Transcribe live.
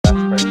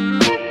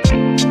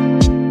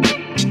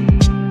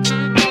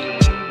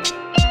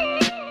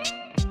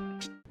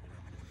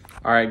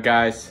All right,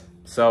 guys.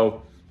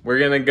 So we're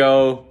gonna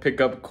go pick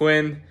up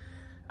Quinn.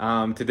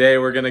 Today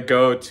we're gonna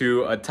go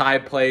to a Thai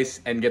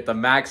place and get the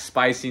max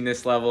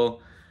spiciness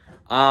level.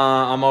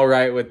 I'm all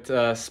right with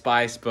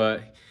spice,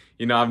 but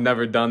you know I've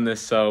never done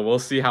this, so we'll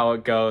see how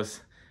it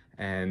goes,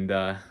 and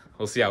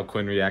we'll see how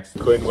Quinn reacts.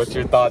 Quinn, what's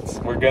your thoughts?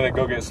 We're gonna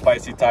go get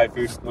spicy Thai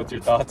food. What's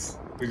your thoughts?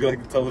 Would you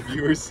like to tell the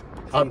viewers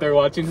out there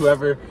watching,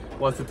 whoever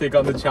wants to take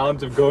on the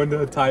challenge of going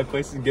to a Thai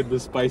place and get the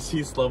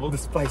spiciest level? The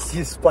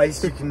spiciest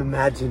spice you can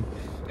imagine.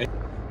 Your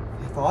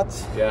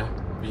thoughts? Yeah,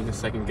 being a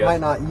second guest.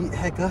 Might not eat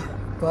hecka,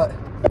 but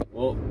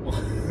well,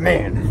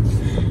 man,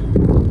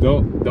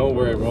 don't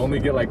worry. We'll only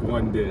get like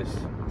one dish,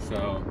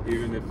 so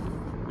even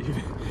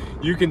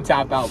you can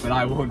tap out, but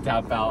I won't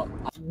tap out.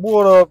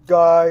 What up,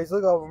 guys?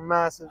 Look how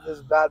massive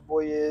this bad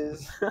boy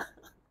is.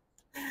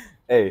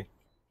 Hey,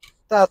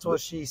 That's what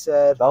she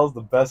said. that was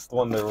the best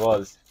one there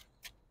was.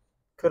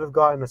 Could have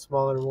gotten a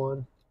smaller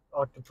one,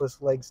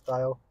 octopus leg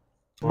style.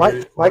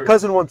 My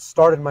cousin once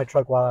started my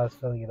truck while I was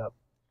filling it up.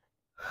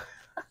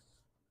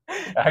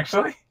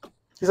 Actually,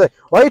 He's like,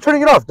 "Why are you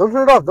turning it off? Don't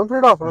turn it off! Don't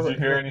turn it off!" And I was did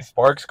you like, hear any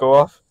sparks go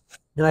off?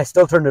 and I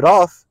still turned it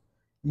off.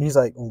 And he's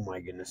like, "Oh my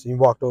goodness!" And he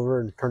walked over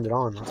and turned it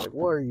on. I was like,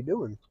 "What are you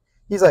doing?"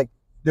 He's like,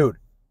 "Dude,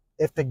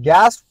 if the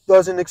gas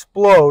doesn't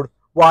explode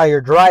while you're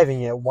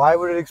driving it, why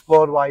would it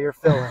explode while you're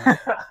filling it?"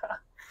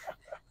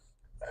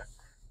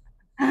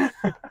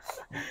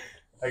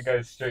 That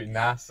guy's straight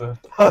NASA.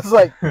 I was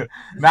like,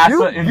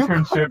 NASA you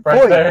internship got a right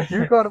point. there.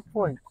 You got a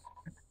point.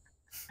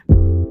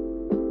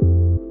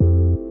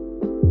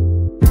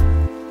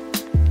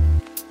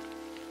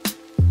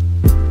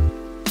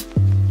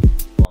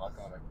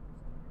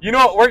 You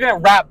know what? We're gonna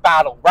rap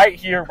battle right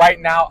here, right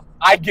now.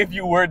 I give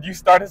you word, you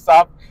start us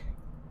off,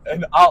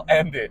 and I'll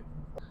end it.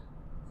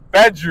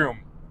 Bedroom.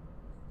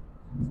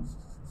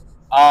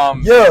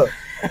 Yeah.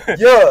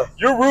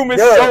 Your room is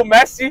Yeah. so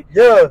messy.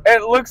 Yeah.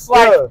 It looks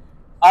like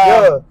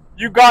Yeah.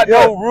 you got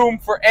Yeah. no room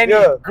for any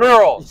Yeah.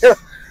 girls. Yeah.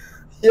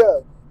 Yeah.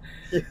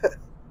 Yeah.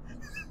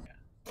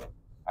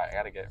 Alright, I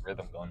gotta get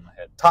rhythm going in my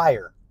head.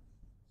 Tire.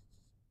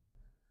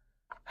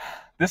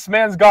 This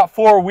man's got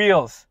 4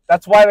 wheels.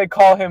 That's why they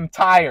call him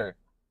Tire.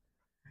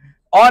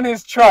 On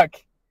his truck,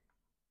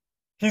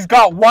 he's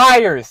got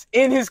wires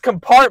in his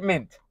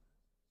compartment.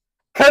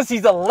 Because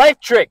he's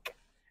electric.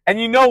 And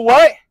you know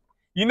what?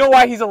 You know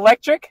why he's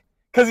electric?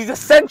 Because he's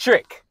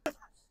eccentric.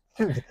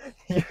 Dude,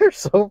 you're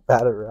so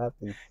bad at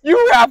rapping.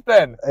 You rap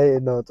then. Hey,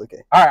 no, it's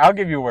okay. Alright, I'll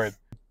give you a word.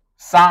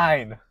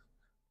 Sign.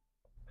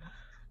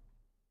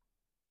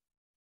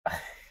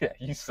 Yeah,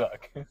 you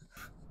suck.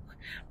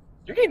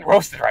 You're getting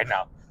roasted right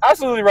now.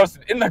 Absolutely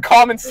roasted. In the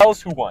comments, tell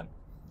us who won.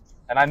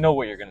 And I know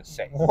what you're going to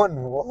say.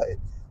 Won what?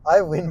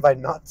 I win by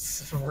not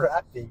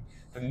rapping.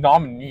 The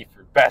nominee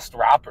for best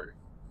rapper.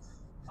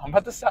 I'm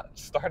about to start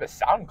a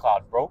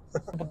SoundCloud, bro.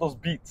 Put those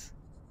beats.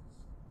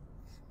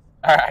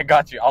 Alright, I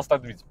got you. I'll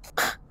start the beats.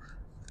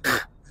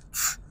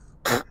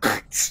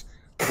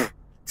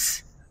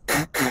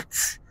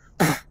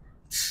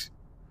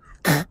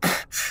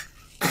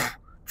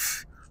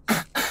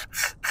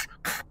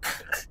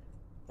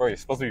 Bro, you're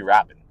supposed to be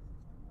rapping.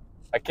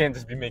 I can't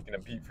just be making a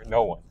beat for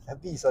no one.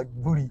 That beat's like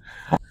booty.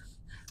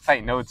 That's how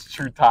you know it's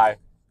true Thai.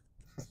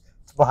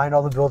 It's behind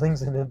all the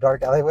buildings in a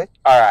dark alleyway.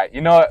 Alright,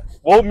 you know what?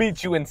 We'll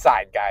meet you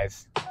inside,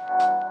 guys.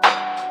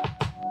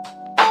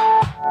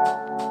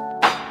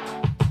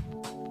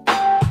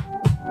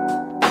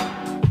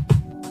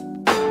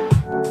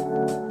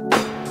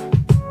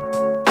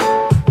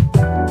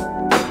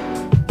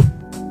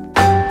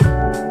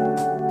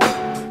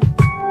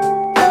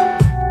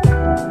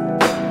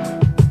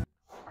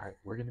 Alright,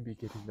 we're gonna be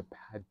getting the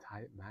pad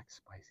Thai max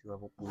spicy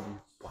level, booty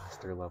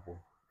blaster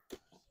level.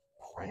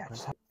 Oh, yeah,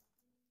 just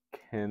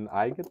Can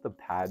I get the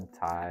pad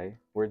Thai?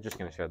 We're just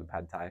gonna share the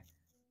pad Thai.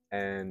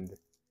 And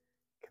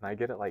can I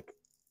get it like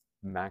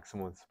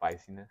maximum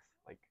spiciness?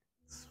 Like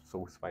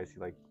so spicy,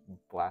 like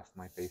blast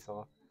my face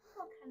off?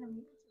 What kind of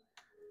meat would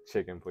you like?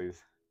 Chicken,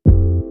 please.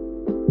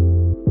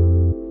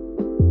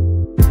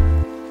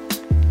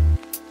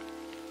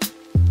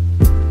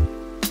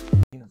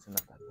 Peanuts in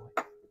that bad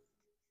boy.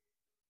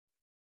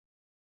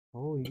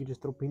 Oh, you can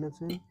just throw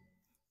peanuts in?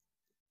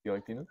 You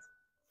like peanuts?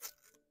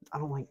 I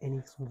don't like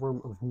any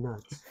form of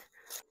nuts.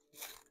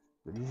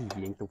 But you just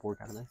yank the pork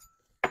out of there.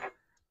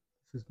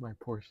 This is my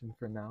portion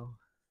for now.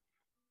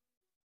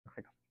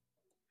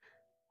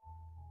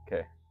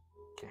 Okay.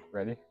 Okay.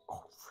 Ready?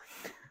 Oh,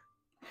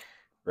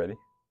 Ready?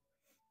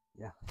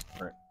 yeah.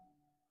 All right.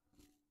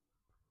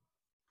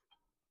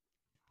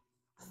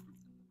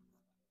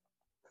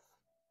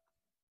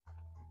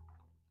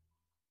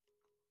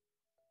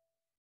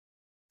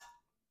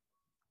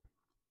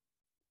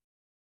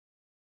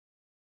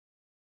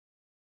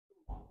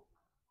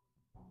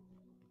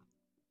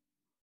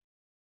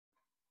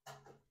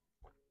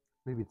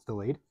 Maybe it's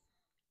delayed.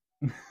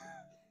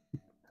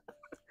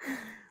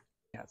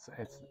 Yeah,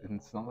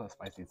 it's not that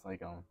spicy. It's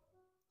like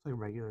It's like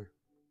regular.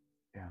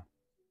 yeah.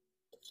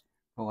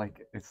 But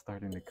like it's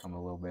starting to come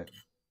a little bit.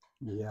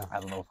 Yeah. I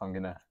don't know if I'm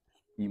gonna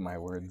eat my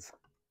words.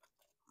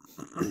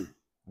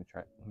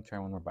 Let me try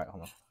one more bite.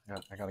 Hold on.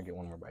 I gotta get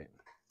one more bite.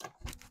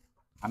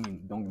 I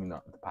mean, don't get me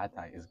wrong. The pad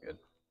thai is good.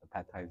 The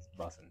pad thai is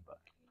bussin', but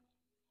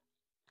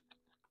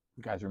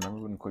you guys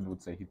remember when Quinn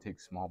would say he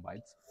takes small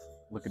bites?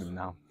 Look at him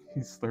now.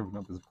 He's slurping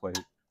up his plate.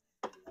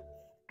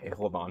 Okay,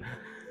 hold on.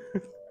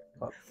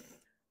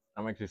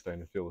 I'm actually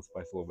starting to feel the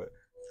spice a little bit.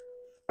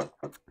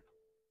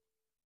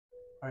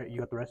 All right, you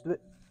got the rest of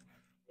it?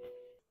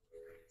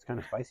 It's kind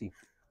of spicy.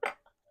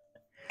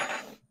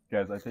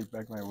 Guys, I take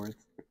back my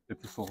words.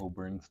 It's a slow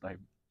burn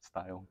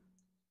style.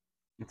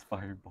 It's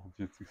fireball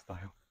jitsu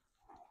style.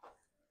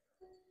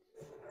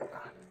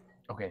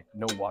 Okay,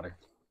 no water.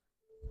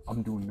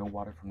 I'm doing no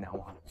water from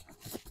now on.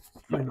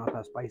 Probably not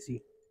that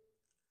spicy.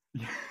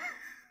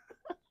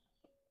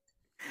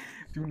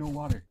 Do no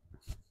water.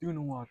 Do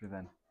no water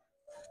then.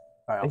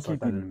 All right, I'll start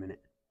that in a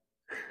minute.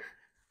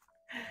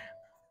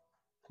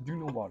 Do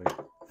no water.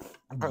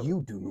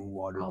 You do no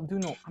water. I'm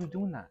doing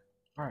that.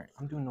 All right,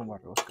 I'm doing no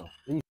water. Let's go.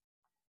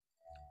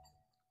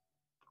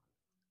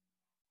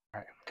 All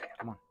right,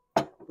 come on.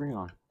 Bring it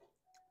on.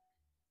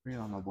 Bring it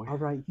on, my boy. All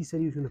right, he said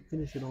he was going to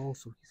finish it all,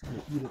 so he's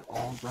going to eat it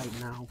all right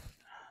now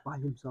by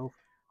himself.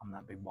 I'm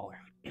that big baller.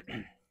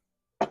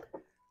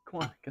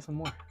 Come on, get some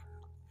more.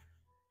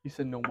 You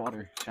said no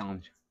water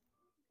challenge.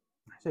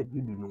 I said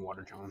you do no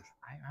water challenge.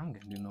 I'm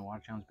going to do no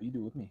water challenge, but you do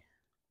it with me.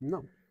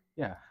 No.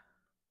 Yeah.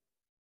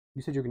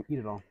 You said you're going to eat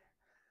it all.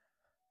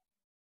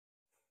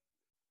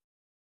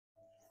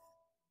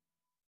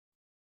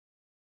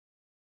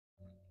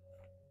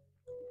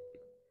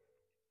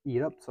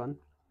 Eat up, son.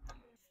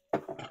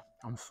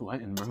 I'm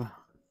sweating, bro.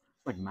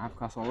 It's like math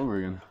class all over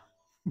again.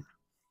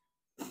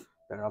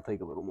 Better, I'll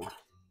take a little more.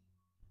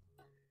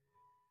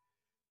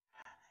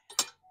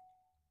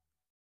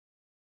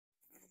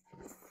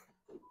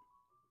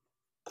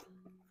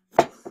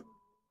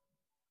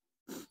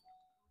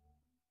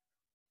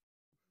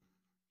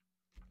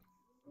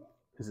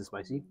 Is it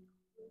spicy?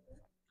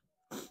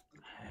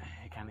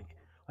 It kind of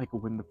like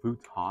when the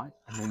food's hot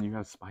and then you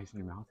have spice in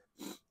your mouth.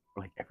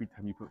 Or like every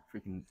time you put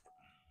freaking.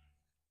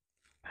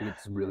 And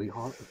it's really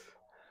hot.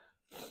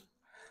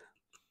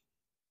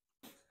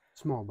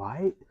 Small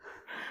bite.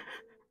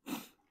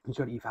 You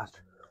gotta eat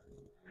faster.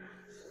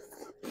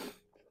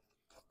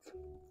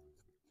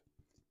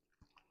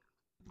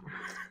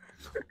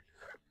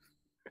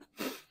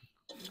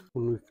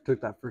 When we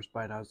took that first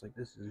bite, I was like,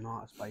 this is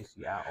not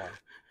spicy at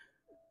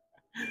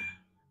all.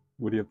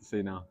 What do you have to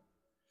say now?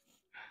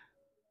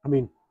 I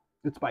mean,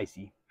 it's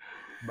spicy,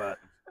 but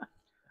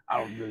I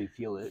don't really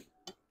feel it.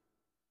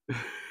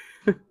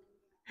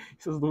 He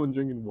says the one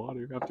drinking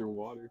water after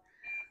water.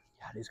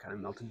 Yeah, it is kind of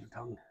melting your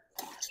tongue.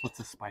 What's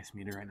the spice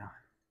meter right now?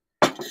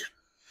 I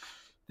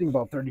think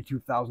about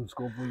 32,000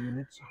 Scoville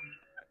units.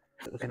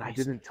 And I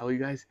didn't tell you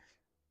guys,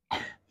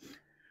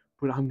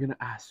 but I'm gonna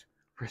ask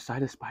for a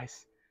side of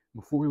spice.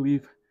 Before we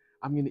leave,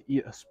 I'm gonna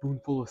eat a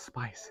spoonful of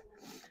spice.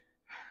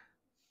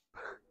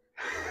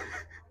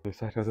 This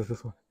side, how's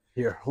this one?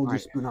 Here, hold your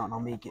spoon out and I'll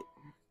make it.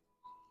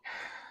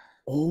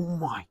 Oh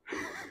my.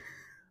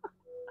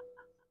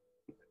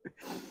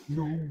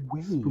 No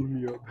way.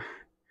 Spoon me up.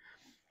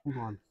 Hold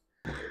on.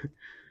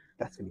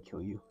 That's gonna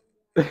kill you.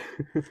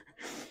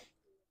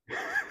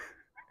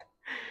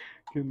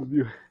 Can the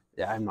view?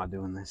 Yeah, I'm not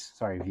doing this.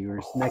 Sorry,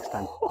 viewers. Next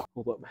time.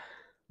 Hold up.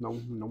 No,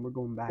 we're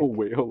going back. Oh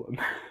wait, hold on.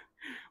 A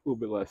little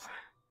bit less.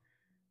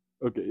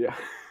 Okay, yeah.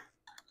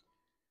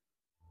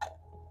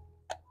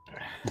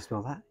 You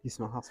smell that? You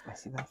smell how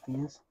spicy that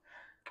thing is?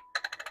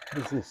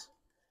 What is this?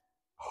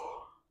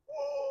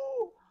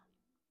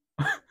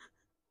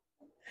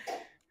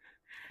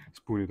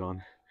 Spoon it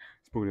on.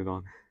 Spoon it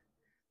on.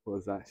 What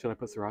was that? Should I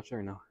put sriracha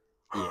or no?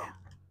 Yeah.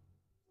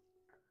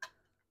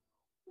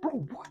 Bro,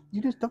 what?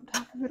 You just dumped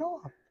half of it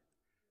off.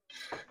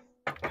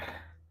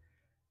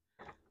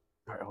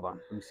 Alright, hold on.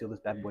 Let me seal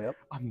this bad boy up.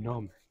 I'm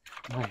numb.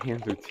 My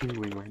hands are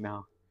tingling right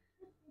now.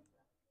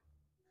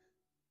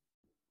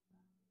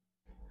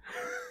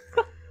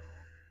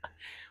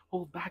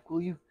 Hold back,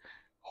 will you?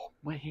 Oh,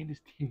 my hand is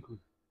tingling.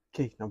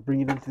 Okay, now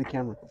bring it into the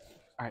camera.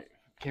 Alright,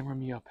 camera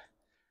me up.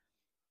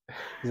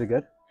 Is it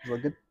good? Does it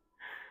look good?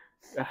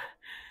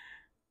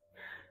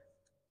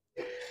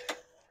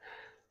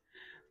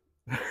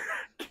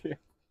 Okay.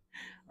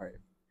 Alright.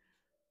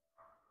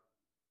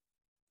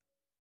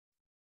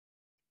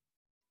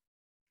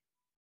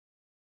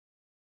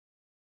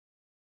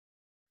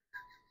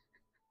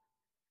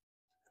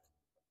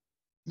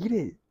 Eat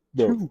it.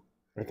 Bro. Chew.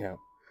 I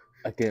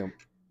can't.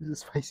 Is it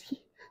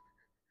spicy?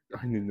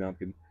 I need a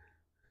napkin.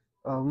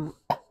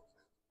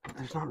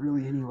 There's not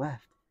really any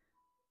left.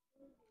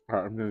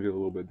 Alright, I'm gonna get a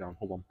little bit down.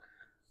 Hold on.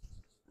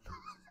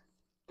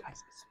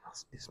 Guys,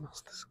 it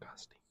smells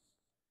disgusting.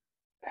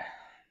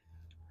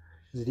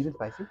 Is it even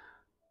spicy?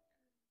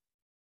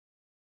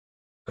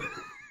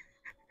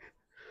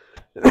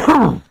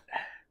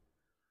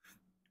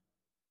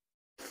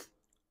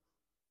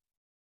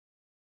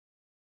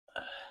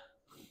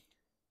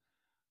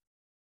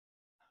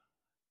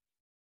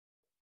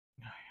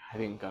 I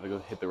think gotta go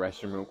hit the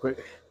restroom real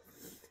quick.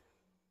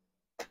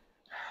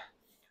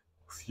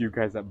 See you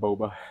guys at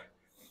Boba.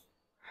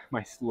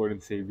 my Lord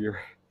and Savior.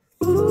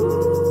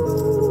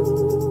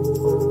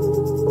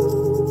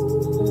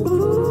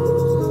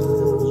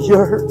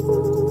 You're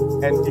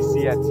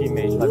NPC at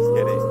teammate, let's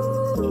get it.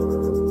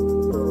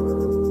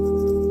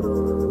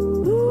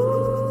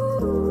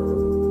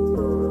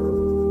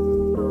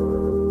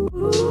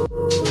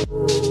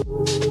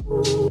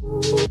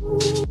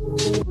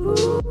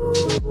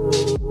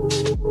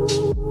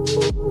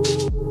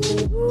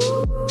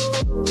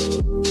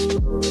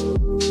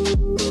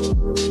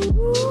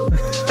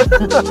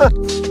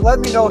 let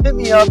me know, hit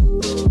me up.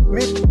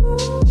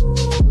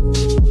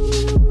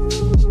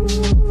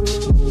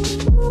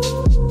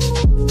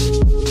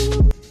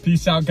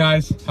 Peace out,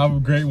 guys. Have a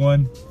great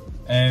one.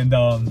 And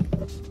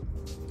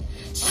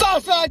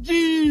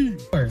Sasaki!